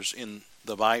In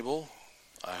the Bible.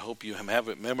 I hope you have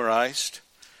it memorized.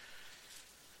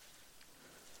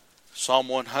 Psalm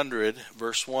 100,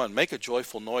 verse 1. Make a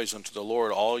joyful noise unto the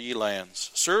Lord, all ye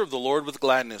lands. Serve the Lord with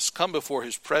gladness. Come before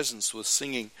his presence with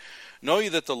singing. Know ye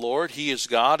that the Lord, he is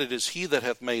God. It is he that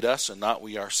hath made us, and not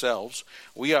we ourselves.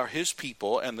 We are his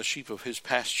people, and the sheep of his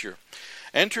pasture.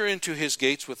 Enter into his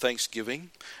gates with thanksgiving,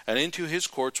 and into his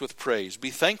courts with praise. Be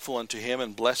thankful unto him,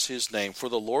 and bless his name. For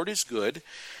the Lord is good,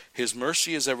 his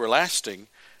mercy is everlasting,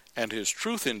 and his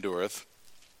truth endureth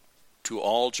to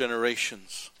all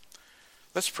generations.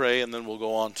 Let's pray, and then we'll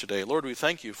go on today. Lord, we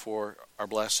thank you for our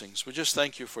blessings. We just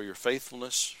thank you for your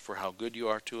faithfulness, for how good you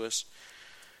are to us.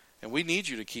 And we need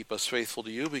you to keep us faithful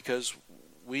to you, because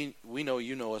we know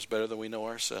you know us better than we know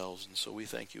ourselves. And so we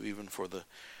thank you even for the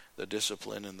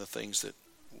discipline and the things that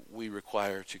we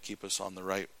require to keep us on the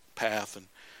right path. And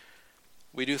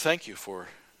we do thank you for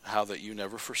how that you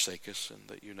never forsake us, and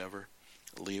that you never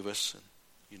leave us, and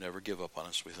you never give up on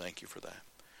us. We thank you for that.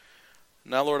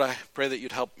 Now, Lord, I pray that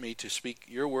you'd help me to speak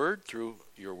your word through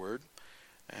your word,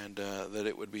 and that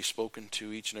it would be spoken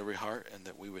to each and every heart, and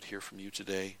that we would hear from you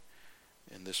today.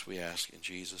 And this we ask in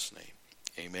Jesus'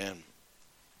 name. Amen.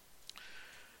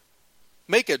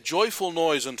 Make a joyful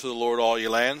noise unto the Lord, all ye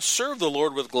lands. Serve the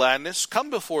Lord with gladness. Come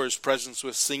before his presence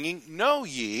with singing. Know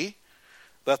ye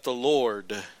that the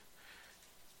Lord,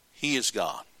 he is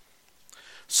God.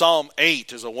 Psalm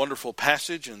 8 is a wonderful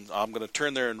passage, and I'm going to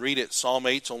turn there and read it. Psalm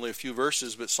 8 is only a few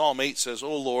verses, but Psalm 8 says,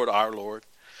 O Lord, our Lord,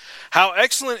 how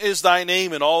excellent is thy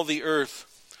name in all the earth.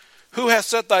 Who hath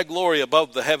set thy glory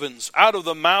above the heavens? Out of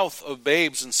the mouth of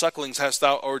babes and sucklings hast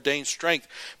thou ordained strength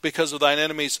because of thine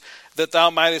enemies, that thou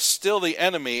mightest still the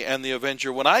enemy and the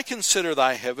avenger. When I consider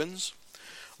thy heavens,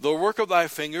 the work of thy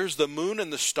fingers, the moon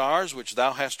and the stars which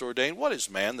thou hast ordained, what is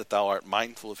man that thou art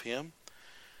mindful of him?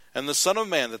 And the Son of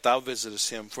Man that thou visitest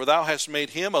him? For thou hast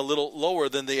made him a little lower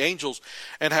than the angels,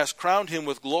 and hast crowned him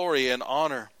with glory and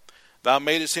honor. Thou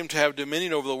madest him to have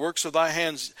dominion over the works of thy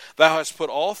hands. Thou hast put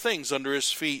all things under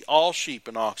his feet, all sheep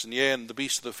and oxen, yea, and the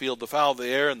beasts of the field, the fowl of the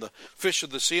air, and the fish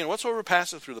of the sea, and whatsoever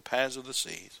passeth through the paths of the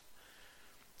seas.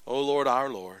 O Lord, our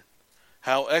Lord,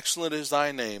 how excellent is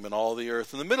thy name in all the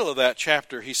earth. In the middle of that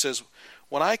chapter, he says,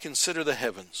 when I consider the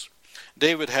heavens.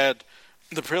 David had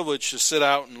the privilege to sit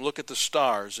out and look at the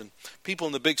stars, and people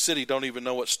in the big city don't even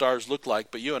know what stars look like,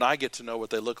 but you and I get to know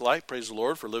what they look like. Praise the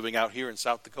Lord for living out here in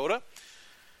South Dakota.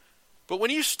 But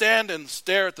when you stand and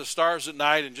stare at the stars at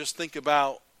night and just think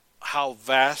about how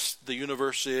vast the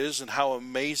universe is and how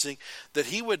amazing that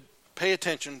he would pay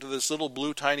attention to this little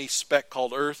blue tiny speck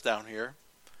called Earth down here,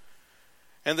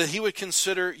 and that he would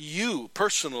consider you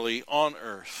personally on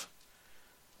earth.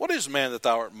 What is man that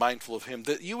thou art mindful of him,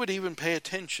 that you would even pay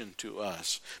attention to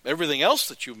us? Everything else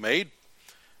that you've made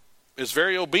is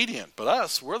very obedient, but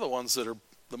us, we're the ones that are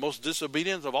the most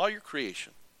disobedient of all your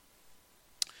creation.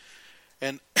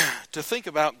 And to think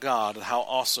about God and how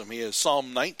awesome he is.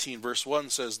 Psalm 19 verse 1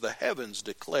 says, the heavens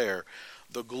declare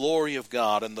the glory of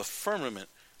God, and the firmament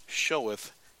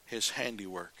showeth his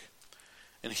handiwork.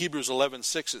 In Hebrews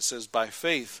 11:6 it says, by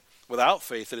faith, without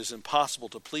faith it is impossible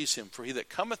to please him. For he that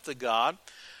cometh to God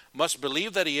must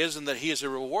believe that he is, and that he is a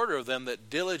rewarder of them that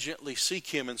diligently seek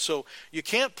him. And so you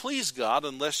can't please God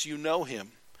unless you know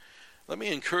him. Let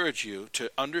me encourage you to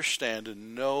understand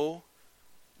and know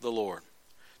the Lord,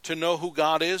 to know who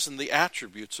God is and the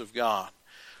attributes of God.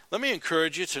 Let me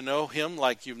encourage you to know him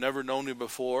like you've never known him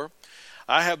before.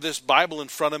 I have this Bible in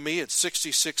front of me. It's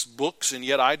 66 books, and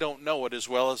yet I don't know it as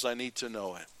well as I need to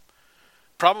know it.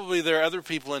 Probably there are other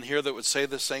people in here that would say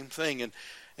the same thing,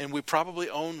 and we probably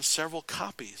own several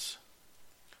copies.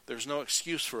 There's no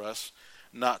excuse for us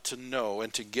not to know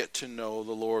and to get to know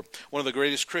the Lord. One of the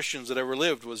greatest Christians that ever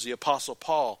lived was the Apostle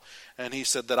Paul, and he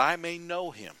said that I may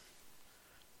know him,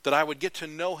 that I would get to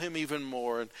know him even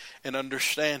more and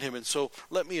understand him. And so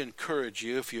let me encourage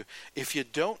you, if you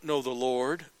don't know the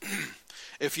Lord,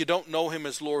 if you don't know him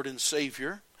as Lord and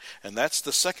Savior, and that's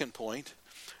the second point,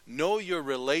 know your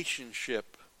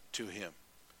relationship to him.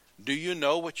 Do you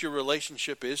know what your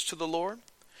relationship is to the Lord?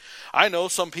 I know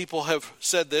some people have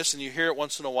said this, and you hear it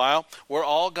once in a while, we're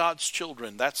all God's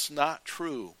children. That's not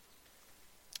true.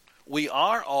 We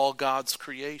are all God's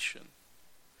creation.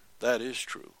 That is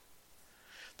true.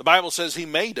 The Bible says he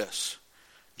made us.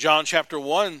 John chapter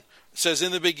 1 says,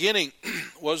 in the beginning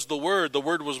was the Word. The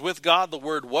Word was with God. The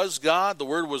Word was God. The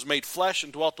Word was made flesh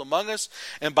and dwelt among us.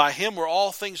 And by him were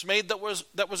all things made that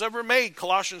was ever made.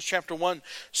 Colossians chapter 1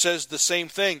 says the same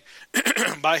thing.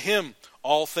 By him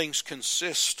all things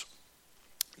consist.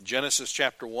 Genesis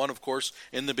chapter 1, of course,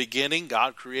 in the beginning,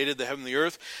 God created the heaven and the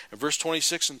earth. And verse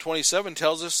 26 and 27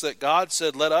 tells us that God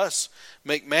said, let us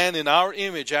make man in our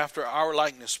image after our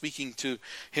likeness, speaking to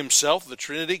himself, the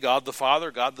Trinity, God the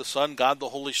Father, God the Son, God the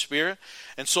Holy Spirit.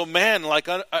 And so man, like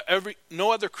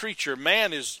no other creature,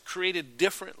 man is created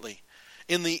differently.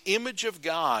 In the image of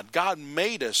God, God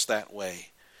made us that way.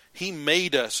 He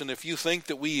made us, and if you think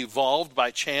that we evolved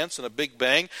by chance and a big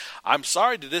bang, I'm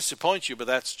sorry to disappoint you, but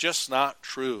that's just not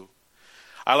true.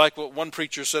 I like what one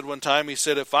preacher said one time. He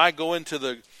said, if I go into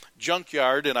the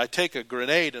junkyard and I take a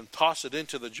grenade and toss it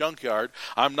into the junkyard,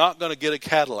 I'm not going to get a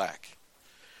Cadillac.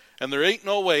 And there ain't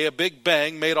no way a big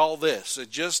bang made all this. It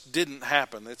just didn't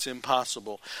happen. It's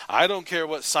impossible. I don't care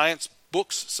what science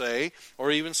books say,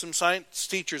 or even some science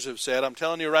teachers have said. I'm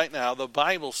telling you right now, the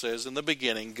Bible says in the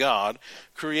beginning, God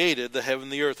created the heaven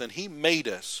and the earth, and He made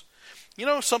us. You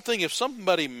know something? If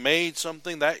somebody made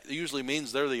something, that usually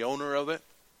means they're the owner of it.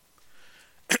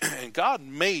 And God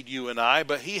made you and I,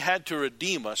 but He had to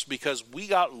redeem us because we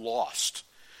got lost.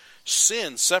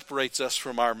 Sin separates us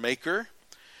from our Maker,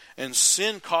 and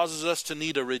sin causes us to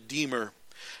need a Redeemer.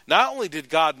 Not only did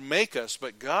God make us,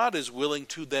 but God is willing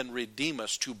to then redeem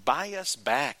us, to buy us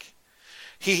back.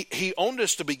 He owned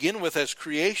us to begin with as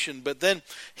creation, but then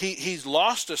He's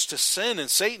lost us to sin and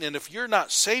Satan. And if you're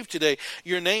not saved today,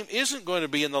 your name isn't going to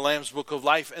be in the Lamb's Book of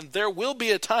Life. And there will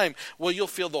be a time where you'll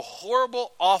feel the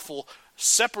horrible, awful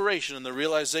separation and the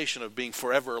realization of being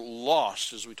forever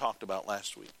lost, as we talked about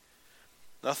last week.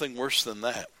 Nothing worse than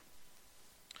that.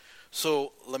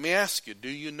 So let me ask you, do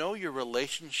you know your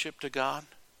relationship to God?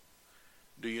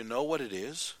 Do you know what it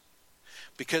is?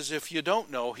 Because if you don't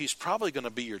know, He's probably going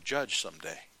to be your judge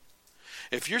someday.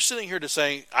 If you're sitting here to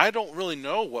say, I don't really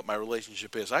know what my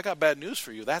relationship is, I got bad news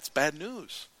for you. That's bad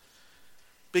news.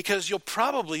 Because you'll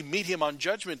probably meet Him on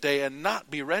Judgment Day and not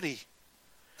be ready.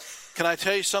 Can I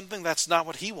tell you something? That's not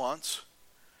what He wants.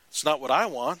 It's not what I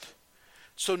want.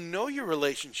 So know your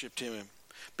relationship to Him.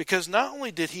 Because not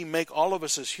only did He make all of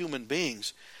us as human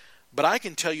beings, but I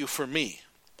can tell you for me,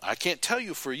 I can't tell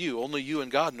you for you, only you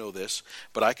and God know this,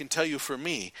 but I can tell you for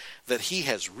me that He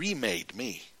has remade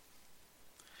me.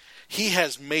 He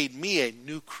has made me a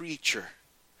new creature.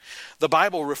 The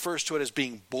Bible refers to it as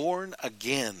being born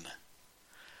again.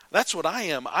 That's what I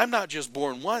am. I'm not just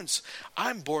born once,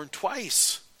 I'm born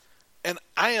twice. And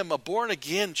I am a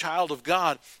born-again child of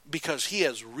God because He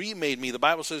has remade me. The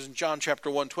Bible says in John chapter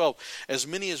 1:12, as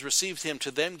many as received Him, to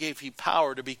them gave He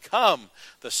power to become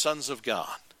the sons of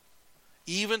God,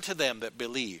 even to them that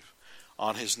believe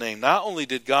on His name. Not only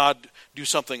did God do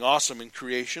something awesome in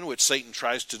creation, which Satan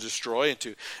tries to destroy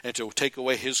and to take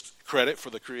away His credit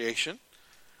for the creation,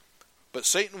 but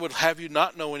Satan would have you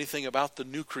not know anything about the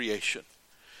new creation.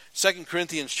 2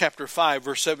 Corinthians chapter 5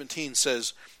 verse 17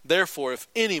 says, therefore, if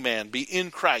any man be in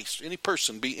Christ, any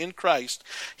person be in Christ,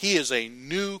 he is a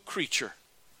new creature.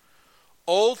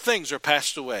 Old things are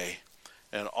passed away,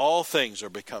 and all things are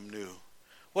become new.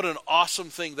 What an awesome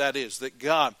thing that is, that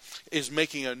God is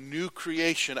making a new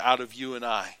creation out of you and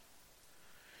I.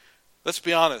 Let's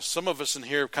be honest, some of us in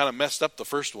here kind of messed up the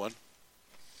first one.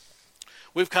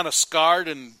 We've kind of scarred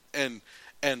and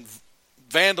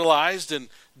vandalized and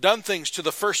done things to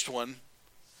the first one,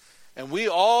 and we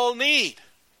all need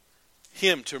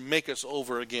Him to make us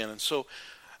over again. And so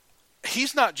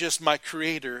He's not just my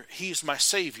creator, He's my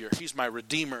Savior, He's my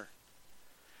Redeemer.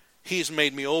 He's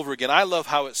made me over again. I love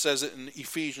how it says it in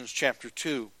Ephesians chapter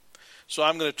 2. So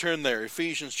I'm going to turn there.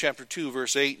 Ephesians chapter 2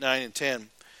 verse 8, 9, and 10.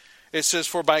 It says,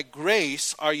 for by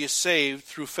grace are you saved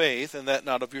through faith, and that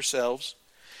not of yourselves.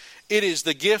 It is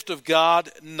the gift of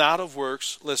God, not of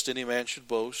works, lest any man should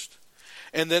boast.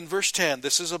 And then verse 10,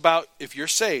 this is about if you're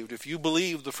saved, if you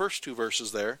believe the first two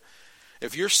verses there,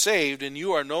 if you're saved and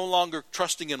you are no longer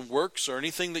trusting in works or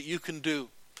anything that you can do.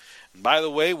 And by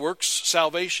the way, works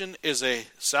salvation is a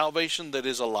salvation that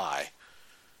is a lie.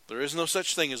 There is no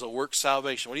such thing as a works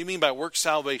salvation. What do you mean by works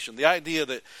salvation? The idea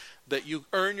that you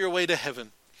earn your way to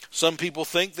heaven. Some people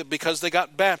think that because they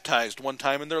got baptized one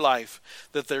time in their life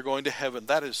that they're going to heaven.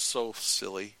 That is so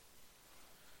silly.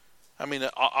 I mean,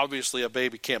 obviously a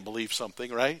baby can't believe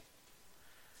something, right?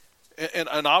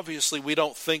 And obviously we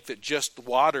don't think that just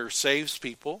water saves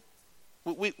people.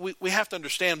 We have to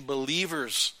understand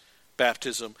believers'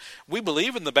 baptism. We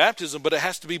believe in the baptism, but it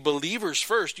has to be believers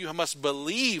first. You must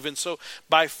believe. And so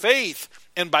by faith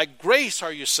and by grace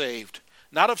are you saved,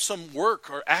 not of some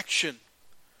work or action.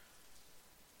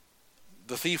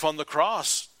 The thief on the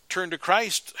cross turned to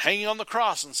Christ hanging on the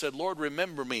cross and said, Lord,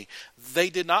 remember me. They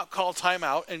did not call time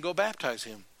out and go baptize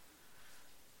him.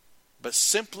 But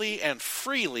simply and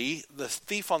freely, the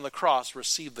thief on the cross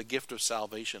received the gift of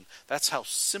salvation. That's how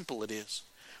simple it is.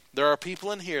 There are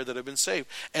people in here that have been saved.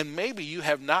 And maybe you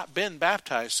have not been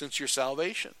baptized since your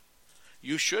salvation.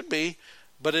 You should be,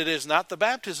 but it is not the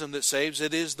baptism that saves,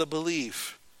 it is the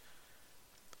belief.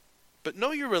 But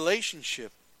know your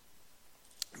relationship,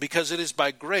 because it is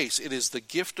by grace, it is the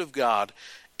gift of God.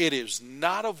 It is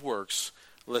not of works,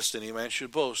 lest any man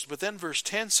should boast. But then verse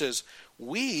 10 says,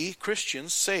 we,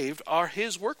 Christians, saved, are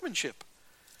his workmanship,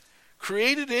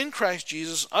 created in Christ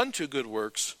Jesus unto good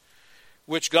works,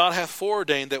 which God hath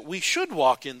foreordained that we should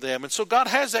walk in them. And so God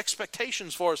has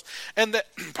expectations for us. And that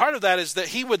part of that is that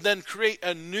he would then create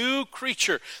a new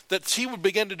creature, that he would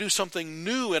begin to do something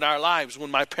new in our lives.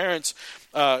 When my parents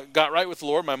got right with the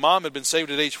Lord, my mom had been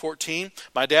saved at age 14.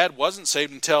 My dad wasn't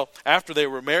saved until after they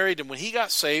were married. And when he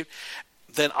got saved,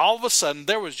 then all of a sudden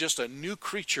there was just a new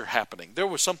creature happening. There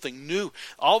was something new.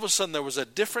 All of a sudden there was a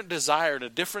different desire and a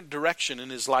different direction in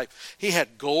his life. He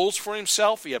had goals for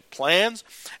himself. He had plans.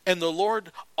 And the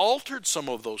Lord altered some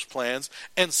of those plans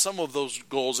and some of those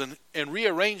goals and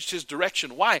rearranged his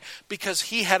direction. Why? Because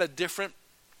he had a different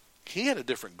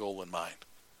goal in mind.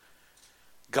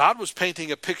 God was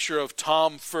painting a picture of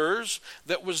Tom Furs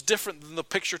that was different than the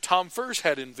picture Tom Furs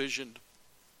had envisioned.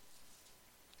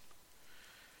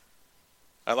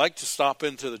 I like to stop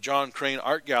into the John Crane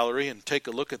Art Gallery and take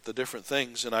a look at the different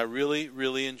things, and I really,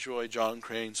 really enjoy John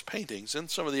Crane's paintings and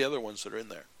some of the other ones that are in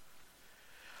there.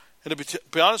 And to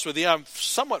be honest with you, I'm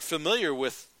somewhat familiar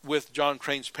with John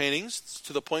Crane's paintings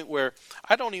to the point where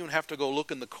I don't even have to go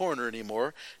look in the corner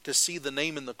anymore to see the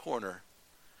name in the corner,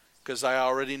 because I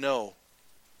already know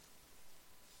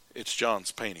it's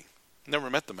John's painting.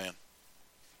 Never met the man.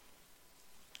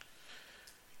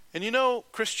 And you know,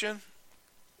 Christian,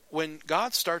 when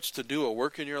God starts to do a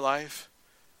work in your life,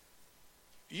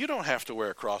 you don't have to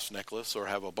wear a cross necklace or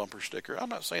have a bumper sticker. I'm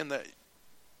not saying that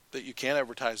you can't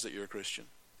advertise that you're a Christian.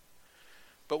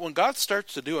 But when God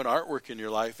starts to do an artwork in your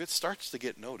life, it starts to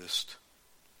get noticed.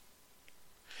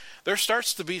 There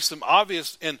starts to be some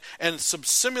obvious and some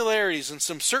similarities and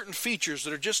some certain features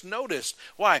that are just noticed.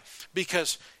 Why?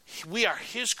 Because we are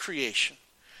his creation.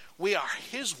 We are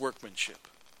his workmanship.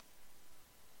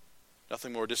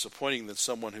 Nothing more disappointing than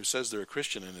someone who says they're a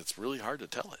Christian and it's really hard to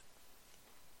tell it.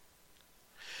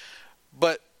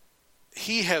 But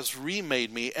he has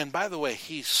remade me, and by the way,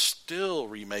 he's still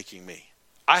remaking me.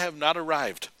 I have not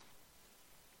arrived.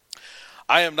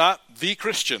 I am not the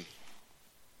Christian.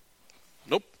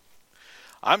 Nope.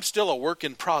 I'm still a work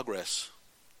in progress.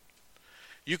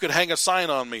 You could hang a sign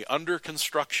on me, under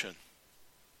construction.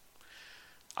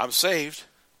 I'm saved,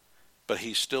 but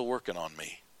he's still working on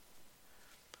me.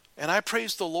 And I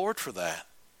praise the Lord for that.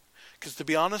 Because to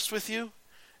be honest with you,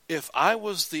 if I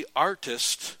was the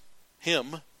artist,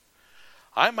 him,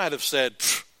 I might have said,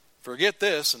 forget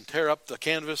this, and tear up the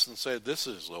canvas and say, this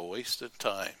is a wasted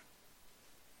time.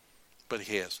 But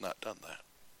he has not done that.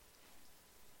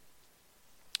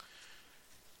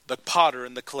 The potter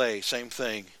and the clay, same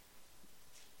thing.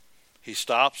 He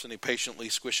stops and he patiently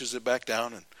squishes it back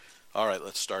down and, all right,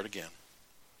 let's start again.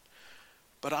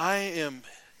 But I am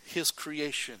his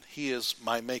creation. He is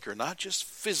my maker, not just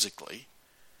physically,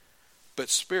 but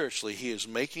spiritually. He is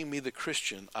making me the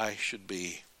Christian I should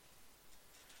be.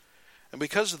 And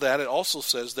because of that, it also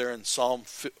says there in Psalm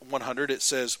 100, it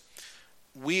says,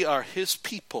 we are his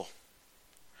people.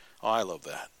 Oh, I love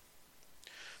that.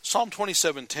 Psalm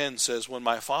 27:10 says, when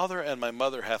my father and my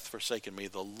mother hath forsaken me,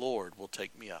 the Lord will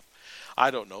take me up. I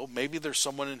don't know. Maybe there's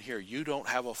someone in here, you don't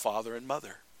have a father and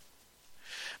mother.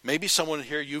 Maybe someone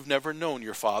here, you've never known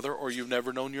your father, or you've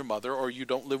never known your mother, or you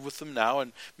don't live with them now,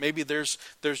 and maybe there's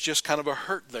just kind of a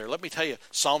hurt there. Let me tell you,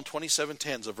 Psalm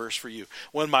 27:10 is a verse for you.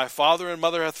 When my father and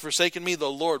mother hath forsaken me, the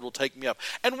Lord will take me up.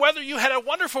 And whether you had a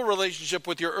wonderful relationship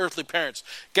with your earthly parents,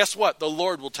 guess what? The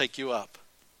Lord will take you up.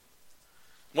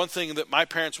 One thing that my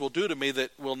parents will do to me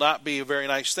that will not be a very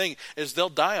nice thing is they'll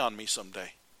die on me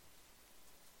someday.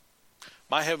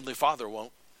 My Heavenly Father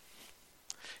won't.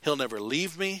 He'll never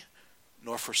leave me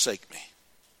nor forsake me.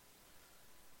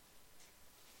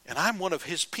 And I'm one of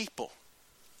his people.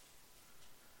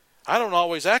 I don't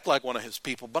always act like one of his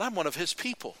people, but I'm one of his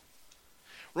people.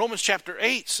 Romans chapter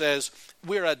 8 says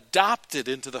we're adopted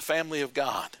into the family of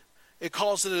God. It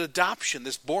calls it an adoption,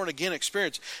 this born-again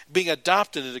experience, being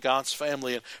adopted into God's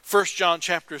family. And 1 John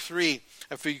chapter 3,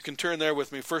 if you can turn there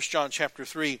with me, 1 John chapter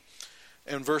 3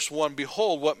 and verse 1,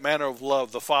 behold, what manner of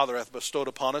love the Father hath bestowed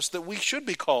upon us, that we should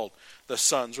be called the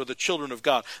sons or the children of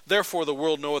God. Therefore the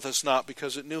world knoweth us not,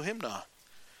 because it knew him not.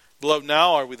 Beloved,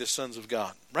 now are we the sons of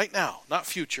God. Right now, not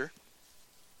future.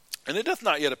 And it doth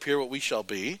not yet appear what we shall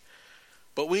be,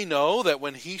 but we know that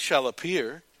when he shall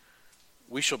appear,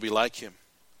 we shall be like him.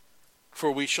 For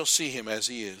we shall see him as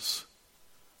he is.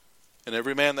 And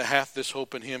every man that hath this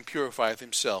hope in him purifieth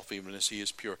himself, even as he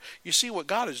is pure. You see, what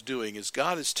God is doing is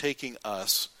God is taking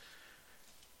us,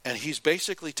 and he's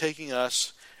basically taking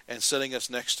us and setting us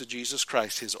next to Jesus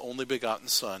Christ, his only begotten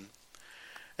Son.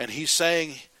 And he's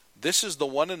saying, this is the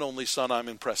one and only Son I'm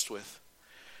impressed with.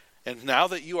 And now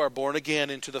that you are born again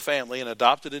into the family and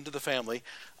adopted into the family,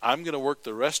 I'm going to work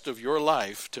the rest of your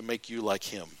life to make you like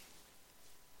him.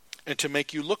 And to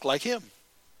make you look like him.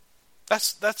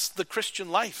 That's the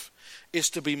Christian life, is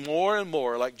to be more and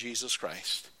more like Jesus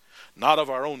Christ. Not of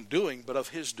our own doing, but of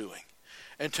his doing.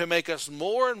 And to make us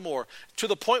more and more, to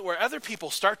the point where other people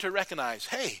start to recognize,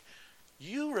 hey,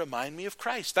 you remind me of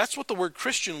Christ. That's what the word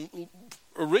Christian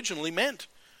originally meant.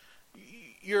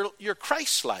 You're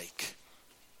Christ-like.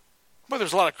 But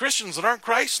there's a lot of Christians that aren't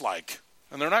Christ-like,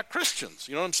 and they're not Christians.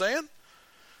 You know what I'm saying?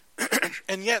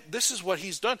 And yet, this is what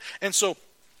he's done. And so,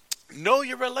 know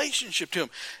your relationship to him.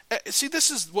 See, this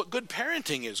is what good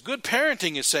parenting is. Good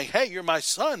parenting is saying, hey, you're my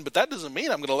son, but that doesn't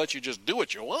mean I'm going to let you just do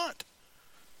what you want.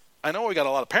 I know we got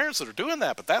a lot of parents that are doing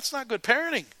that, but that's not good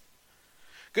parenting.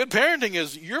 Good parenting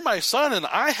is, you're my son, and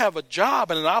I have a job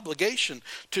and an obligation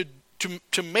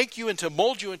to make you and to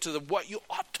mold you into what you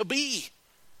ought to be.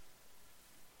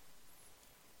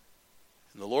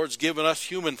 And the Lord's given us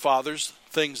human fathers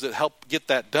things that help get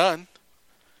that done.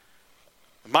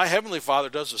 My Heavenly Father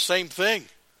does the same thing.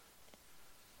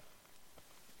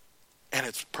 And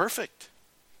it's perfect.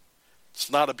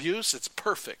 It's not abuse, it's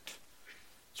perfect.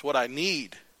 It's what I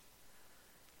need.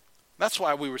 That's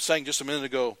why we were saying just a minute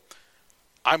ago,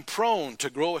 I'm prone to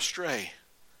grow astray.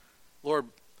 Lord,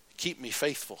 keep me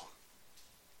faithful.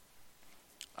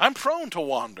 I'm prone to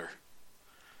wander.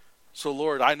 So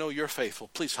Lord, I know you're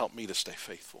faithful. Please help me to stay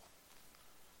faithful.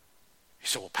 He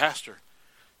said, well, Pastor,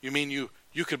 you mean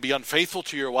you could be unfaithful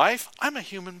to your wife? I'm a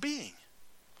human being.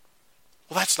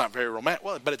 Well, that's not very romantic.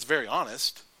 Well, but it's very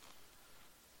honest.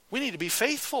 We need to be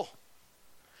faithful.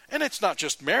 And it's not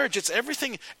just marriage. It's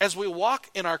everything as we walk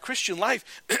in our Christian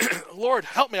life. Lord,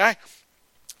 help me.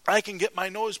 I can get my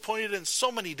nose pointed in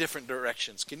so many different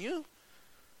directions. Can you?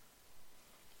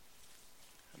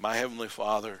 My Heavenly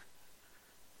Father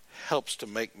helps to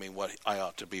make me what I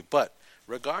ought to be. But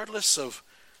regardless of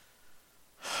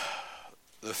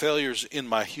the failures in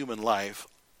my human life,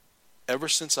 ever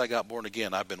since I got born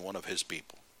again, I've been one of his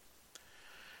people.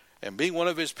 And being one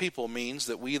of his people means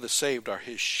that we, the saved, are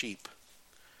his sheep.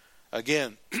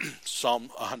 Again, Psalm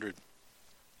 100.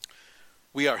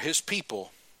 We are his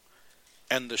people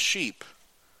and the sheep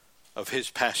of his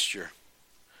pasture.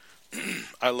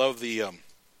 I love the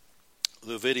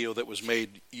video that was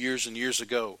made years and years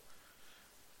ago,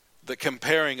 that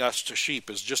comparing us to sheep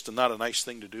is just not a nice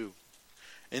thing to do.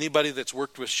 Anybody that's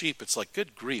worked with sheep, it's like,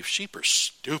 good grief, sheep are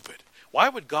stupid. Why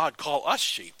would God call us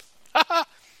sheep?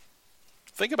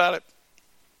 Think about it.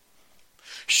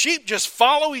 Sheep just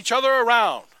follow each other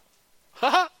around.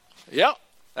 Yep,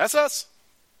 that's us.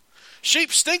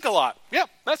 Sheep stink a lot. Yep,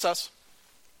 that's us.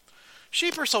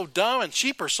 Sheep are so dumb and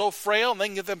sheep are so frail and they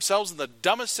can get themselves in the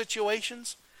dumbest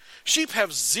situations. Sheep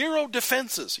have zero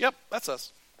defenses. Yep, that's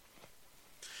us.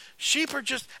 Sheep are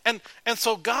just, and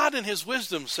so God in his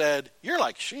wisdom said, you're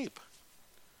like sheep.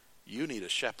 You need a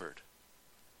shepherd.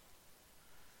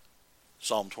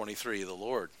 Psalm 23, the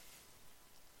Lord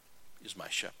is my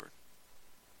shepherd.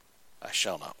 I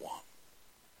shall not want.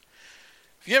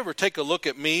 If you ever take a look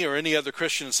at me or any other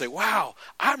Christian and say, wow,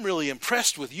 I'm really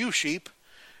impressed with you, sheep.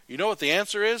 You know what the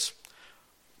answer is?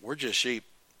 We're just sheep,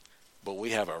 but we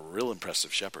have a real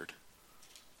impressive shepherd.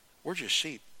 We're just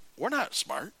sheep. We're not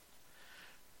smart.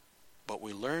 But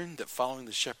we learned that following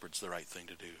the shepherd's the right thing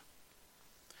to do.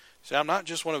 See, I'm not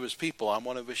just one of his people, I'm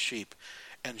one of his sheep.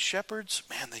 And shepherds,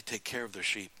 man, they take care of their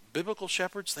sheep. Biblical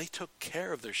shepherds, they took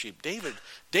care of their sheep.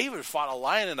 David fought a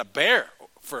lion and a bear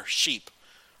for sheep.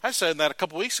 I said that a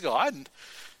couple weeks ago.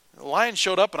 The lion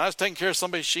showed up and I was taking care of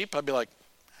somebody's sheep. I'd be like,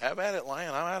 have at it,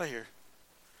 lion, I'm out of here.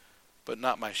 But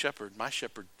not my shepherd. My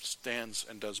shepherd stands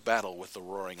and does battle with the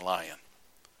roaring lion.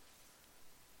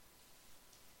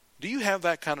 Do you have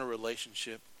that kind of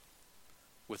relationship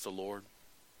with the Lord?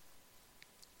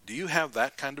 Do you have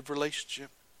that kind of relationship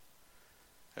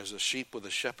as a sheep with a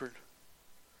shepherd?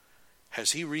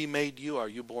 Has he remade you? Are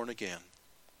you born again?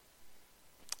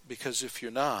 Because if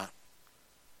you're not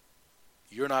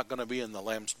going to be in the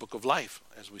Lamb's Book of Life,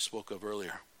 as we spoke of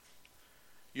earlier.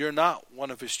 You're not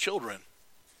one of his children.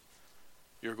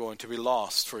 You're going to be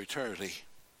lost for eternity.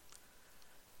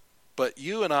 But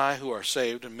you and I who are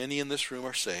saved, and many in this room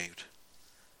are saved,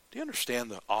 do you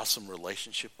understand the awesome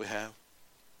relationship we have?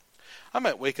 I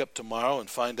might wake up tomorrow and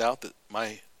find out that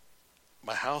my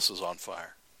house is on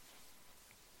fire.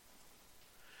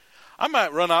 I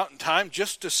might run out in time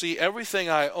just to see everything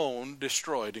I own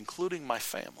destroyed, including my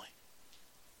family.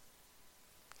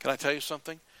 Can I tell you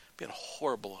something? It'd be a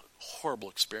horrible, horrible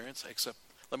experience, except,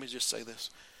 let me just say this.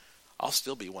 I'll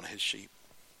still be one of his sheep.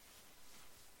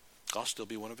 I'll still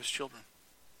be one of his children.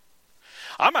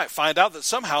 I might find out that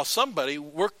somehow somebody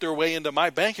worked their way into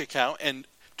my bank account and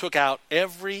took out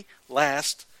every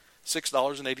last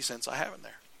 $6.80 I have in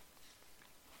there.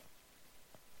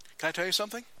 Can I tell you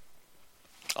something?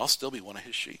 I'll still be one of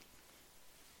his sheep.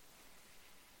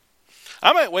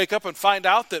 I might wake up and find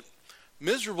out that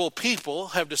miserable people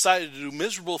have decided to do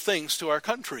miserable things to our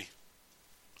country.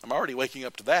 I'm already waking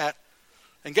up to that.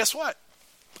 And guess what?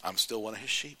 I'm still one of his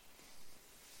sheep.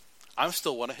 I'm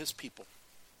still one of his people.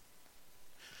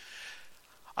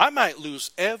 I might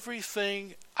lose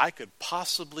everything I could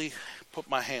possibly put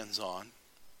my hands on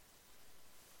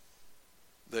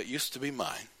that used to be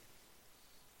mine.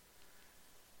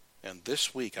 And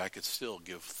this week I could still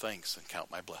give thanks and count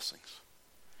my blessings.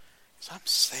 Because I'm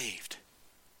saved.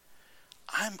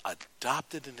 I'm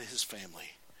adopted into his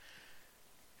family.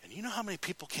 And you know how many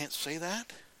people can't say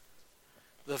that?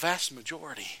 The vast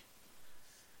majority.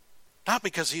 Not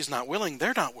because he's not willing,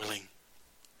 they're not willing.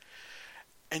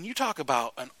 And you talk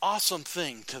about an awesome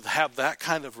thing to have that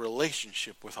kind of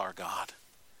relationship with our God.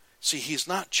 See, he's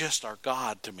not just our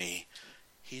God to me.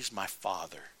 He's my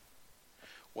Father.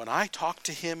 When I talk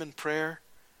to him in prayer,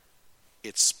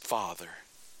 it's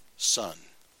father-son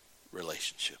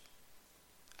relationship.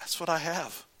 That's what I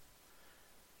have.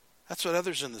 That's what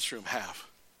others in this room have.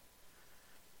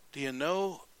 Do you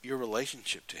know your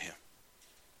relationship to him?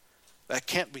 That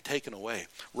can't be taken away.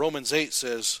 Romans 8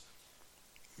 says,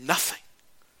 nothing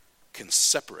can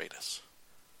separate us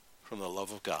from the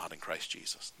love of God in Christ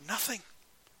Jesus. Nothing.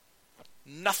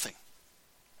 Nothing.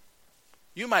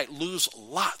 You might lose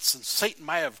lots, and Satan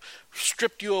might have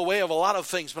stripped you away of a lot of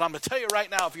things, but I'm going to tell you right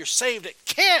now, if you're saved, it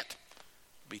can't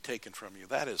be taken from you.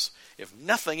 That is, if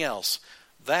nothing else,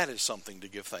 that is something to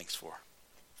give thanks for.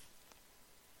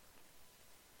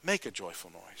 Make a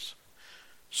joyful noise.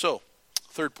 So,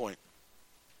 third point.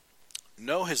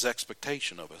 Know his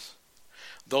expectation of us.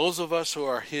 Those of us who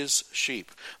are his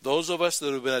sheep, those of us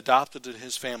that have been adopted in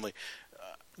his family,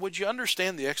 would you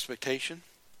understand the expectation?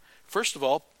 First of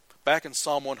all, back in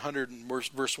Psalm 100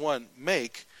 verse 1,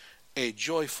 make a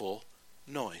joyful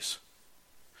noise.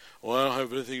 Well, I don't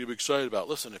have anything to be excited about.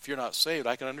 Listen, if you're not saved,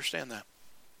 I can understand that.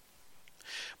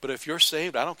 But if you're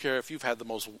saved, I don't care if you've had the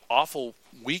most awful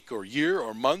week or year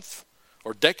or month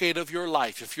or decade of your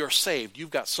life. If you're saved,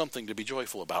 you've got something to be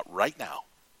joyful about right now.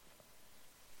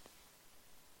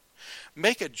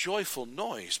 Make a joyful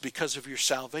noise because of your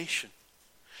salvation.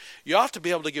 You ought to be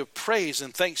able to give praise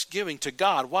and thanksgiving to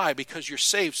God. Why? Because you're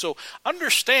saved. So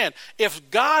understand,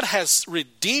 if God has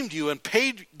redeemed you and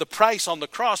paid the price on the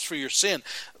cross for your sin,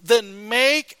 then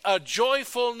make a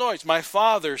joyful noise. My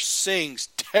father sings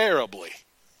terribly.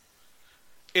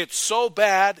 It's so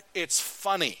bad, it's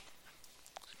funny.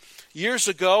 Years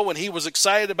ago, when he was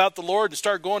excited about the Lord and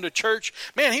started going to church,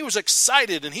 man, he was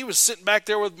excited, and he was sitting back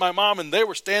there with my mom, and they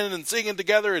were standing and singing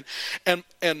together,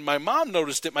 and my mom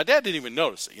noticed it. My dad didn't even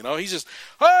notice it. He's just,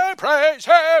 hey, praise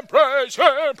him, praise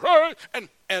him, praise.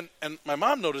 And my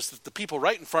mom noticed that the people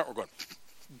right in front were going.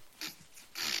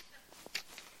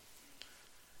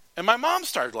 And my mom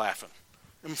started laughing.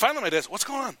 And finally my dad said, what's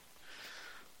going on?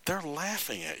 They're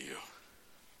laughing at you.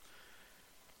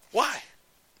 Why?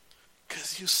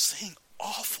 Because you sing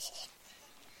awful.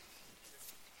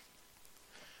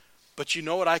 But you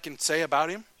know what I can say about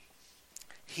him?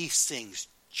 He sings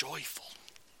joyful.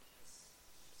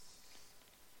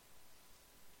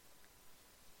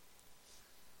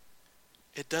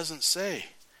 It doesn't say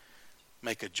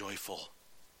make a joyful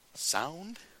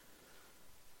sound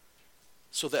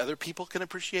so that other people can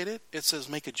appreciate it. It says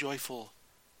make a joyful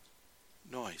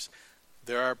noise.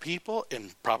 There are people,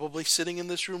 and probably sitting in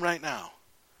this room right now,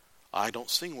 I don't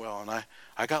sing well, and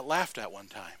I got laughed at one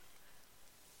time.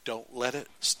 Don't let it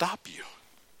stop you.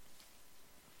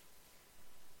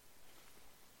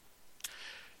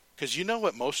 Because you know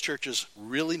what most churches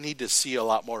really need to see a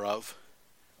lot more of?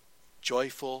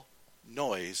 Joyful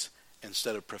noise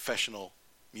instead of professional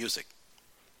music.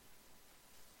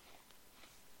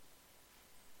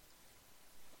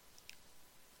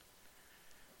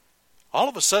 All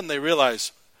of a sudden they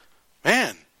realize,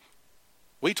 man,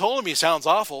 we told him he sounds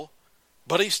awful,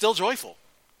 but he's still joyful.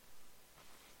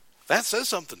 That says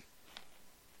something.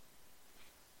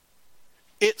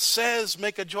 It says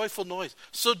make a joyful noise.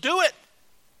 So do it.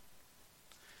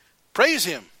 Praise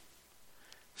him.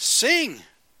 Sing.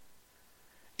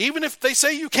 Even if they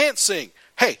say you can't sing.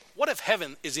 Hey, what if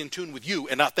heaven is in tune with you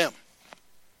and not them?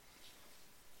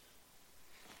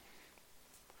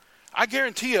 I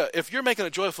guarantee you, if you're making a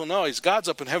joyful noise, God's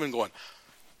up in heaven going,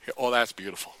 oh, that's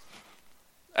beautiful.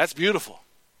 That's beautiful.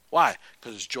 Why?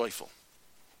 Because it's joyful.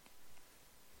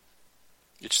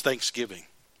 It's thanksgiving.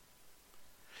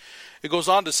 It goes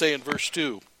on to say in verse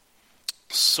 2,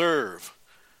 serve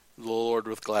the Lord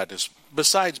with gladness.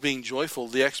 Besides being joyful,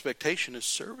 the expectation is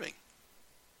serving.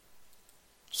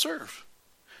 Serve.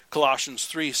 Colossians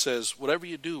 3 says, whatever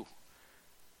you do,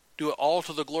 do it all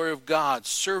to the glory of God,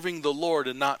 serving the Lord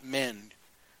and not men.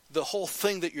 The whole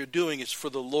thing that you're doing is for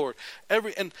the Lord.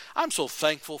 And I'm so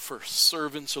thankful for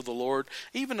servants of the Lord.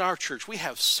 Even in our church, we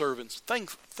have servants.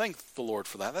 Thank the Lord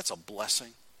for that. That's a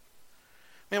blessing.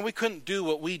 Man, we couldn't do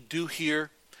what we do here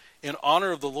in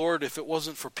honor of the Lord if it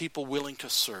wasn't for people willing to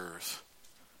serve.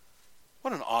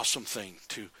 What an awesome thing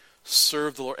to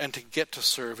serve the Lord and to get to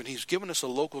serve. And He's given us a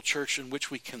local church in which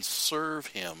we can serve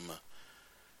Him.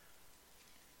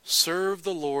 Serve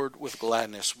the Lord with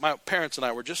gladness. My parents and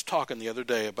I were just talking the other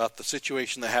day about the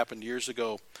situation that happened years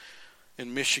ago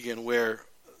in Michigan where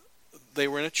they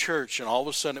were in a church and all of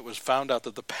a sudden it was found out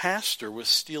that the pastor was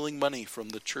stealing money from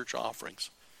the church offerings.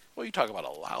 Well, you talk about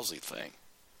a lousy thing.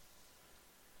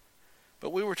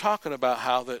 But we were talking about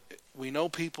how that we know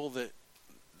people that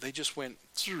they just went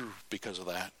through because of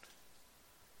that.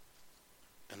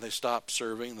 And they stopped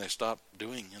serving, they stopped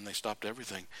doing, and they stopped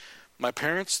everything. My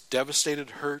parents, devastated,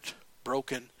 hurt,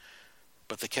 broken,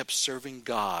 but they kept serving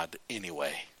God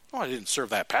anyway. Well, I didn't serve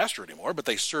that pastor anymore, but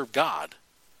they served God.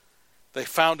 They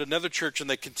found another church and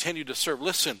they continued to serve.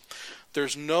 Listen,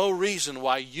 there's no reason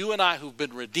why you and I who've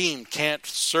been redeemed can't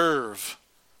serve.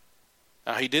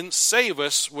 Now, He didn't save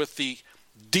us with the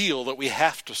deal that we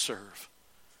have to serve.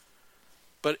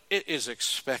 But it is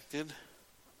expected.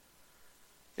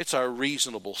 It's our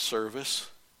reasonable service.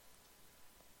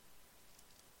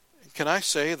 Can I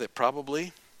say that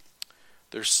probably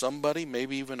there's somebody,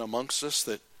 maybe even amongst us,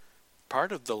 that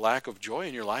part of the lack of joy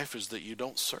in your life is that you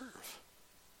don't serve.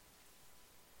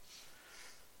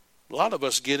 A lot of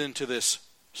us get into this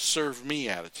serve me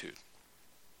attitude.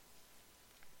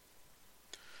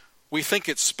 We think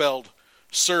it's spelled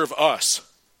serve us.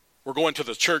 We're going to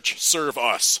the church, serve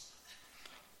us.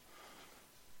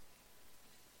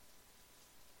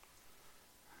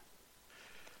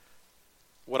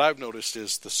 What I've noticed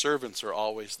is the servants are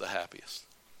always the happiest.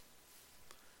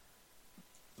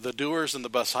 The doers and the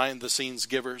behind-the-scenes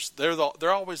givers,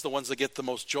 they're always the ones that get the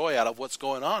most joy out of what's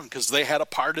going on because they had a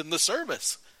part in the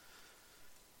service.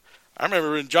 I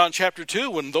remember in John chapter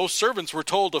 2 when those servants were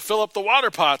told to fill up the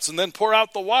water pots and then pour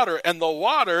out the water, and the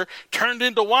water turned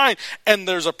into wine. And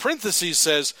there's a parenthesis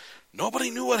says, nobody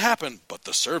knew what happened, but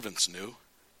the servants knew.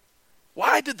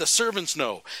 Why did the servants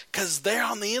know? Because they're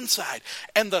on the inside.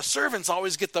 And the servants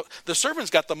always get the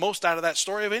servants got the most out of that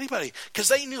story of anybody because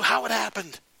they knew how it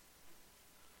happened.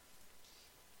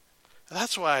 And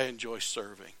that's why I enjoy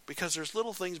serving, because there's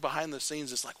little things behind the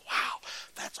scenes. It's like, wow,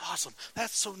 that's awesome.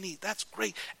 That's so neat. That's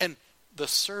great. And the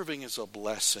serving is a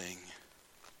blessing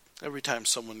every time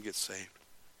someone gets saved.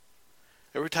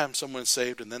 Every time someone's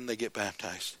saved and then they get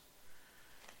baptized.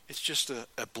 It's just a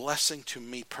blessing to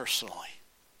me personally.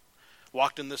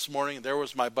 Walked in this morning, and there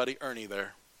was my buddy Ernie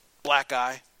there. Black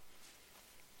eye.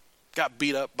 Got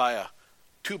beat up by a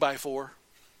 2x4.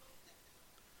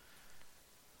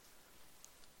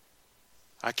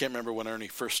 I can't remember when Ernie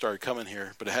first started coming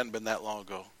here, but it hadn't been that long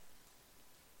ago.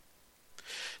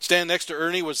 Standing next to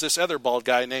Ernie was this other bald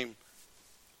guy named,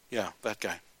 that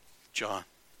guy, John.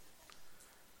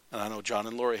 And I know John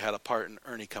and Lori had a part in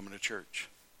Ernie coming to church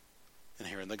and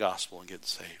hearing the gospel and getting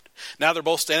saved. Now they're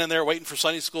both standing there waiting for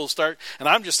Sunday school to start, and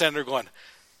I'm just standing there going,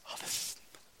 oh,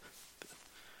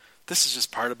 this is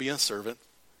just part of being a servant,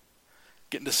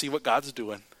 getting to see what God's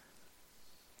doing.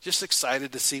 Just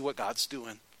excited to see what God's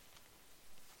doing.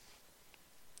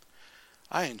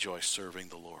 I enjoy serving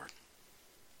the Lord.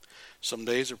 Some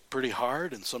days are pretty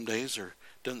hard, and some days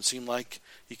doesn't seem like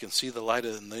you can see the light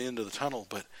at the end of the tunnel,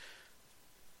 but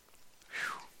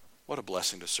what a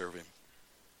blessing to serve Him.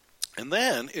 And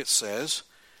then it says,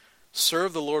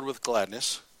 serve the Lord with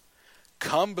gladness,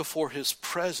 come before His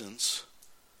presence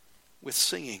with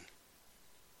singing.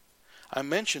 I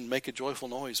mentioned make a joyful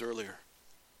noise earlier.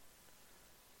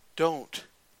 Don't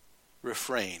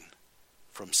refrain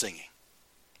from singing.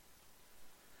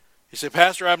 You say,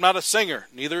 Pastor, I'm not a singer.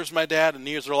 Neither is my dad, and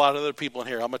neither are a lot of other people in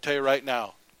here. I'm going to tell you right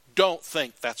now, don't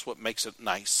think that's what makes it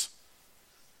nice.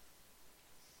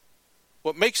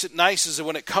 What makes it nice is that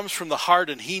when it comes from the heart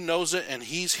and He knows it and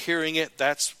He's hearing it,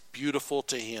 that's beautiful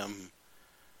to Him.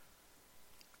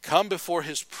 Come before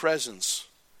His presence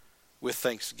with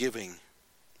thanksgiving.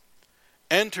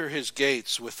 Enter His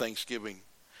gates with thanksgiving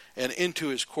and into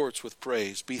His courts with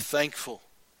praise. Be thankful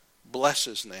Bless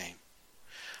his name.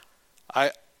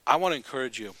 I want to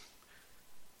encourage you.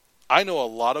 I know a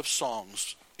lot of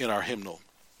songs in our hymnal.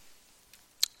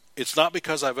 It's not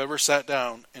because I've ever sat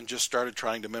down and just started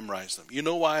trying to memorize them. You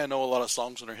know why I know a lot of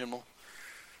songs in our hymnal?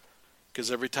 Because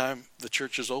every time the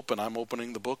church is open, I'm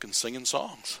opening the book and singing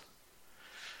songs.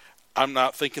 I'm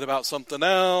not thinking about something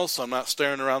else. I'm not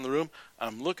staring around the room.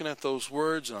 I'm looking at those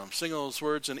words and I'm singing those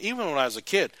words. And even when I was a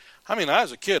kid,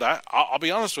 I'll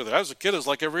be honest with you, as a kid, I was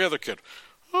like every other kid.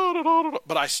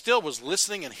 But I still was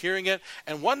listening and hearing it.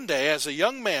 And one day, as a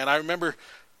young man, I remember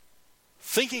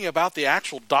thinking about the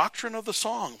actual doctrine of the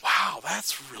song. Wow,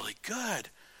 that's really good.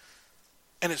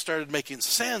 And it started making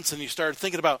sense, and you started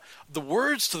thinking about the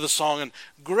words to the song, and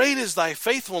great is thy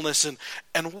faithfulness,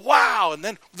 and wow. And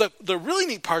then the really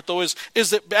neat part, though, is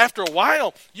that after a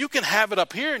while, you can have it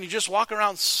up here, and you just walk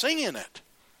around singing it.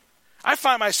 I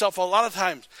find myself a lot of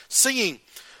times singing,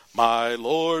 my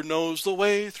Lord knows the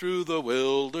way through the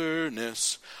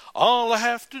wilderness. All I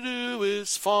have to do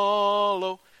is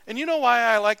follow. And you know why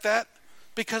I like that?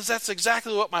 Because that's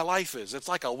exactly what my life is. It's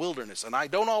like a wilderness, and I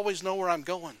don't always know where I'm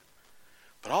going.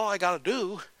 But all I got to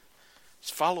do is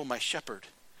follow my shepherd.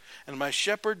 And my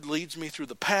shepherd leads me through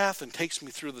the path and takes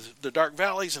me through the dark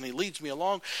valleys, and he leads me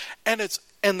along. And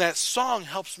that song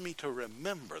helps me to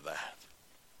remember that.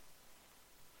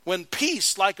 When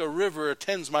peace like a river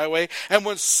attends my way, and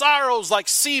when sorrows like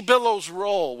sea billows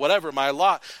roll, whatever my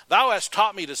lot, thou hast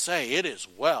taught me to say, it is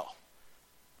well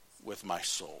with my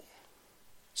soul.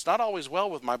 It's not always well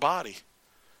with my body.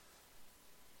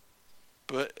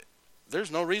 But there's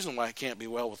no reason why it can't be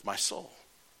well with my soul.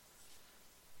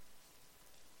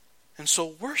 And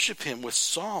so worship him with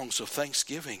songs of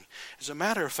thanksgiving. As a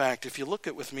matter of fact, if you look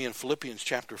at with me in Philippians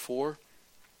chapter 4,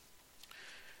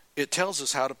 it tells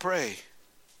us how to pray.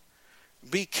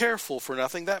 Be careful for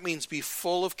nothing. That means be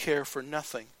full of care for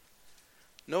nothing.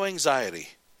 No anxiety.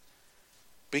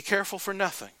 Be careful for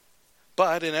nothing.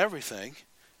 But in everything,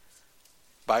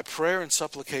 by prayer and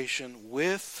supplication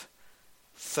with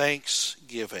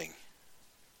thanksgiving,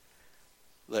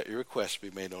 let your requests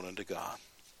be made known unto God.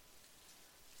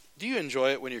 Do you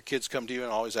enjoy it when your kids come to you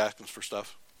and always ask them for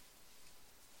stuff?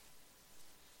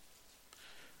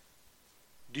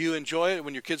 Do you enjoy it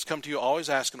when your kids come to you always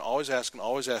asking, always asking,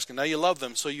 always asking? Now you love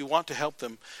them, so you want to help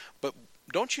them, but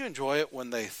don't you enjoy it when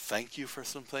they thank you for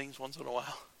some things once in a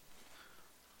while?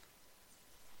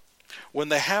 When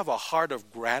they have a heart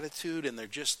of gratitude and they're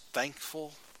just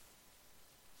thankful?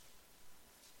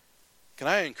 Can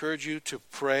I encourage you to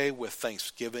pray with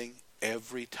thanksgiving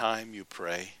every time you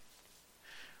pray?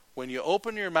 When you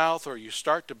open your mouth or you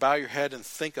start to bow your head and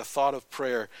think a thought of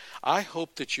prayer, I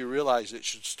hope that you realize it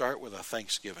should start with a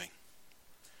thanksgiving.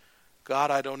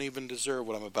 God, I don't even deserve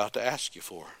what I'm about to ask you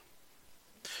for.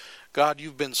 God,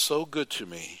 you've been so good to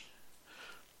me.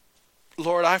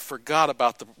 Lord, I forgot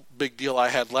about the big deal I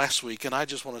had last week, and I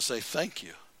just want to say thank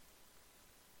you.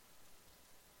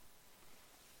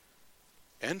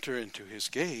 Enter into his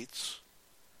gates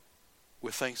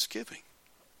with thanksgiving.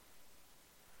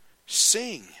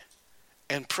 Sing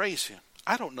and praise him.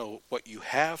 I don't know what you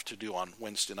have to do on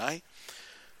Wednesday night,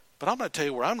 but I'm going to tell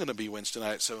you where I'm going to be Wednesday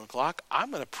night at 7 o'clock.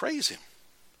 I'm going to praise him.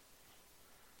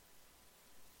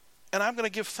 And I'm going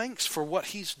to give thanks for what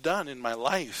he's done in my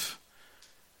life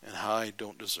and how I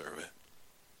don't deserve it.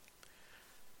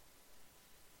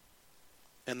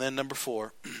 And then number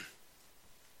 4,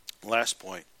 last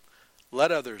point.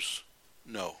 Let others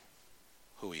know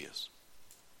who he is.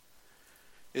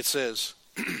 It says,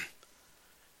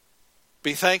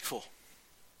 be thankful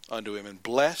unto him and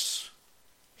bless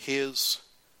his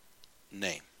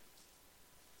name.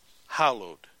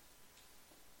 Hallowed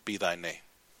be thy name.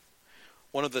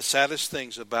 One of the saddest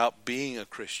things about being a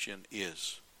Christian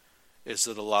is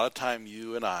that a lot of time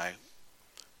you and I,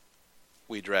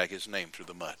 we drag his name through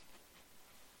the mud.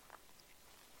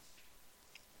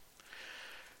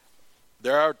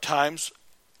 There are times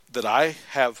that I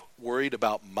have worried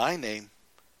about my name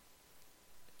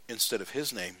instead of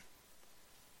his name.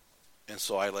 And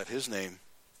so I let his name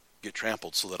get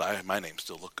trampled so that my name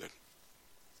still look good.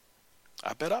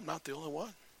 I bet I'm not the only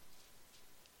one.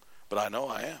 But I know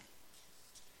I am.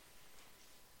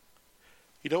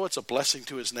 You know what's a blessing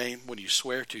to his name? When you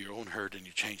swear to your own hurt and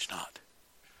you change not.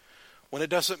 When it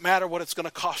doesn't matter what it's going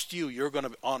to cost you, you're going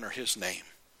to honor his name.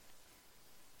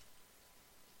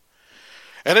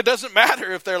 And it doesn't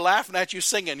matter if they're laughing at you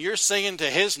singing. You're singing to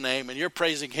his name and you're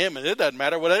praising him. And it doesn't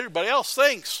matter what everybody else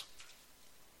thinks.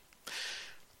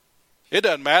 It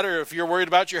doesn't matter if you're worried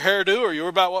about your hairdo or you're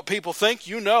about what people think.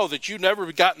 You know that you've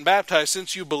never gotten baptized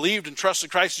since you believed and trusted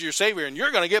Christ as your Savior. And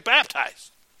you're going to get baptized.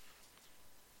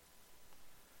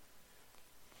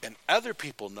 and other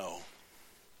people know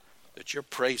that you're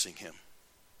praising him.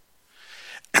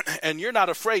 And you're not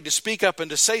afraid to speak up and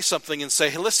to say something and say,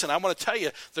 hey, listen, I want to tell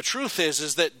you, the truth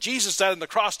is that Jesus died on the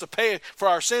cross to pay for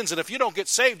our sins, and if you don't get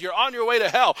saved, you're on your way to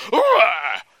hell.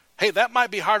 Hey, that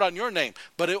might be hard on your name,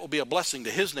 but it will be a blessing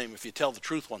to his name if you tell the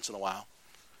truth once in a while.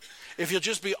 If you'll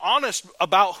just be honest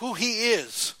about who he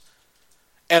is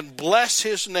and bless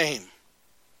his name.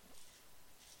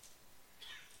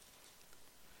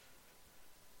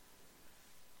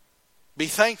 Be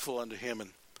thankful unto him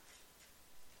and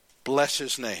bless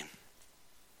his name.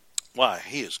 Why?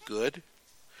 He is good.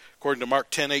 According to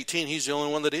Mark 10:18, he's the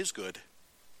only one that is good.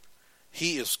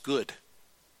 He is good.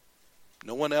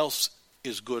 No one else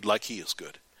is good like he is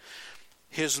good.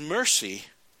 His mercy,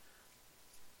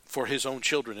 for his own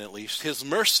children at least, his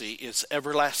mercy is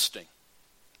everlasting.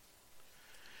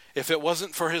 If it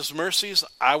wasn't for his mercies,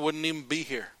 I wouldn't even be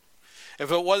here.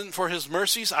 If it wasn't for his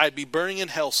mercies, I'd be burning in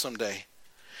hell someday.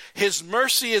 His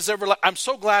mercy is everlasting. I'm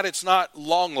so glad it's not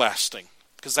long-lasting,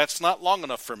 because that's not long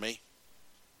enough for me.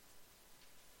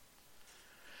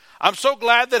 I'm so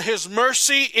glad that his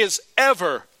mercy is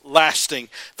everlasting.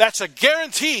 That's a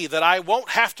guarantee that I won't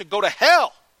have to go to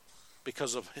hell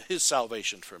because of his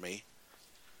salvation for me.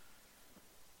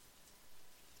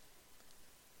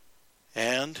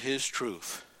 And his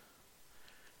truth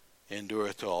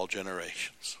endureth to all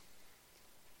generations.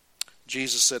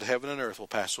 Jesus said, heaven and earth will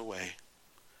pass away,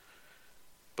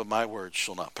 but my words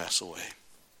shall not pass away.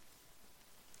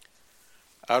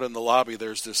 Out in the lobby,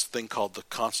 there's this thing called the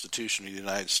Constitution of the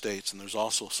United States, and there's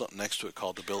also something next to it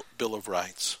called the Bill of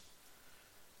Rights.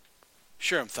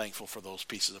 Sure, I'm thankful for those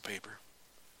pieces of paper.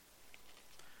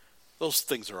 Those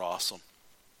things are awesome.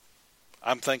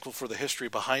 I'm thankful for the history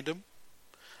behind them.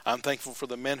 I'm thankful for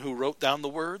the men who wrote down the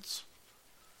words.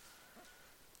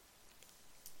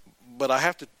 But I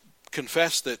have to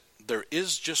confess that there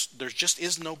just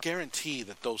is no guarantee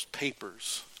that those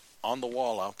papers on the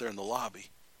wall out there in the lobby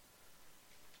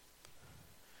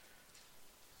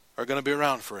are going to be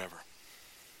around forever.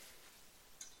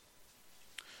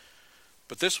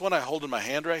 But this one I hold in my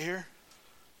hand right here,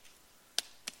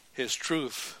 his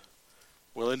truth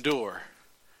will endure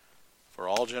for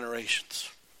all generations.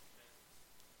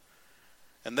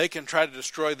 And they can try to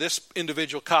destroy this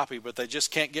individual copy, but they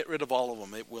just can't get rid of all of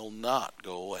them. It will not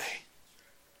go away.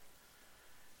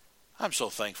 I'm so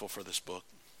thankful for this book.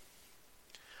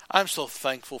 I'm so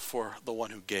thankful for the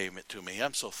one who gave it to me.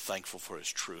 I'm so thankful for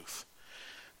his truth.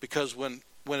 Because when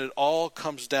it all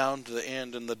comes down to the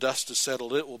end and the dust is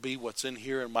settled, it will be what's in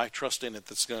here and my trust in it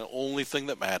that's the only thing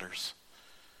that matters.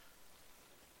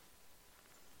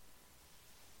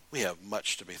 We have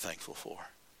much to be thankful for.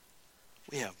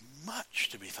 We have much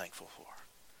to be thankful for.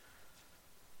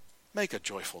 Make a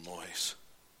joyful noise.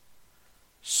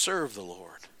 Serve the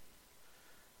Lord.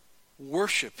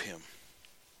 Worship him.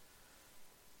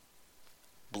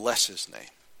 Bless his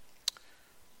name.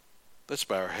 Let's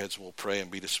bow our heads and we'll pray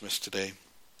and be dismissed today.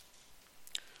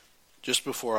 Just before